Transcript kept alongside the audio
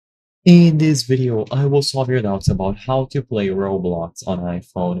In this video, I will solve your doubts about how to play Roblox on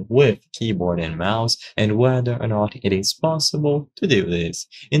iPhone with keyboard and mouse and whether or not it is possible to do this.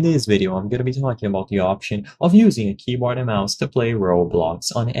 In this video, I'm going to be talking about the option of using a keyboard and mouse to play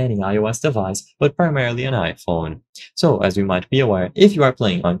Roblox on any iOS device, but primarily an iPhone. So, as you might be aware, if you are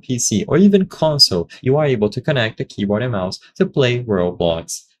playing on PC or even console, you are able to connect a keyboard and mouse to play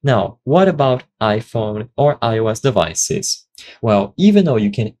Roblox. Now, what about iPhone or iOS devices? Well, even though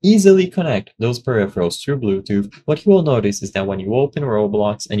you can easily connect those peripherals through Bluetooth, what you will notice is that when you open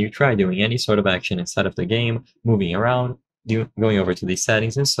Roblox and you try doing any sort of action inside of the game, moving around, going over to the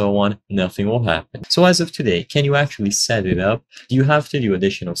settings and so on, nothing will happen. So as of today, can you actually set it up? Do you have to do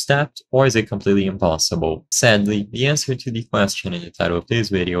additional steps, or is it completely impossible? Sadly, the answer to the question in the title of this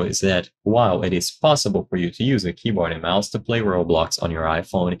video is that while it is possible for you to use a keyboard and mouse to play Roblox on your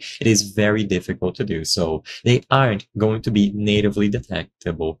iPhone, it is very difficult to do so. They aren't going to be natively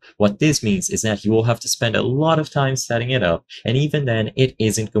detectable. What this means is that you will have to spend a lot of time setting it up, and even then, it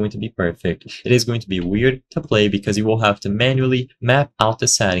isn't going to be perfect. It is going to be weird to play because you will have to manually map out the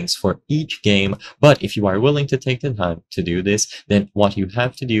settings for each game, but if you are willing to take the time to do this, then what you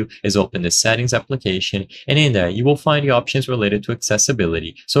have to do is open the settings application, and in there you will find the options related to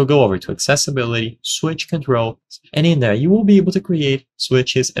accessibility. So go over to accessibility, switch control, and in there you will be able to create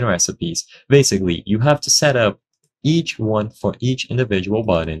switches and recipes. Basically, you have to set up each one for each individual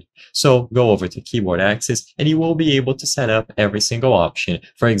button. So go over to keyboard axis and you will be able to set up every single option.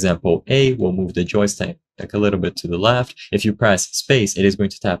 For example, A will move the joystick a little bit to the left. If you press space, it is going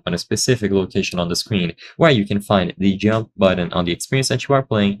to tap on a specific location on the screen where you can find the jump button on the experience that you are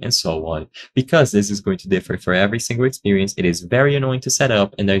playing, and so on. Because this is going to differ for every single experience, it is very annoying to set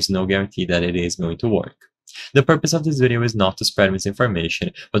up and there is no guarantee that it is going to work. The purpose of this video is not to spread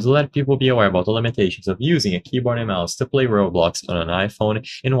misinformation, but to let people be aware about the limitations of using a keyboard and mouse to play Roblox on an iPhone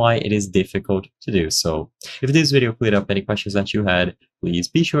and why it is difficult to do so. If this video cleared up any questions that you had, please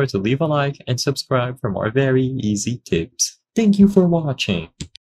be sure to leave a like and subscribe for more very easy tips. Thank you for watching!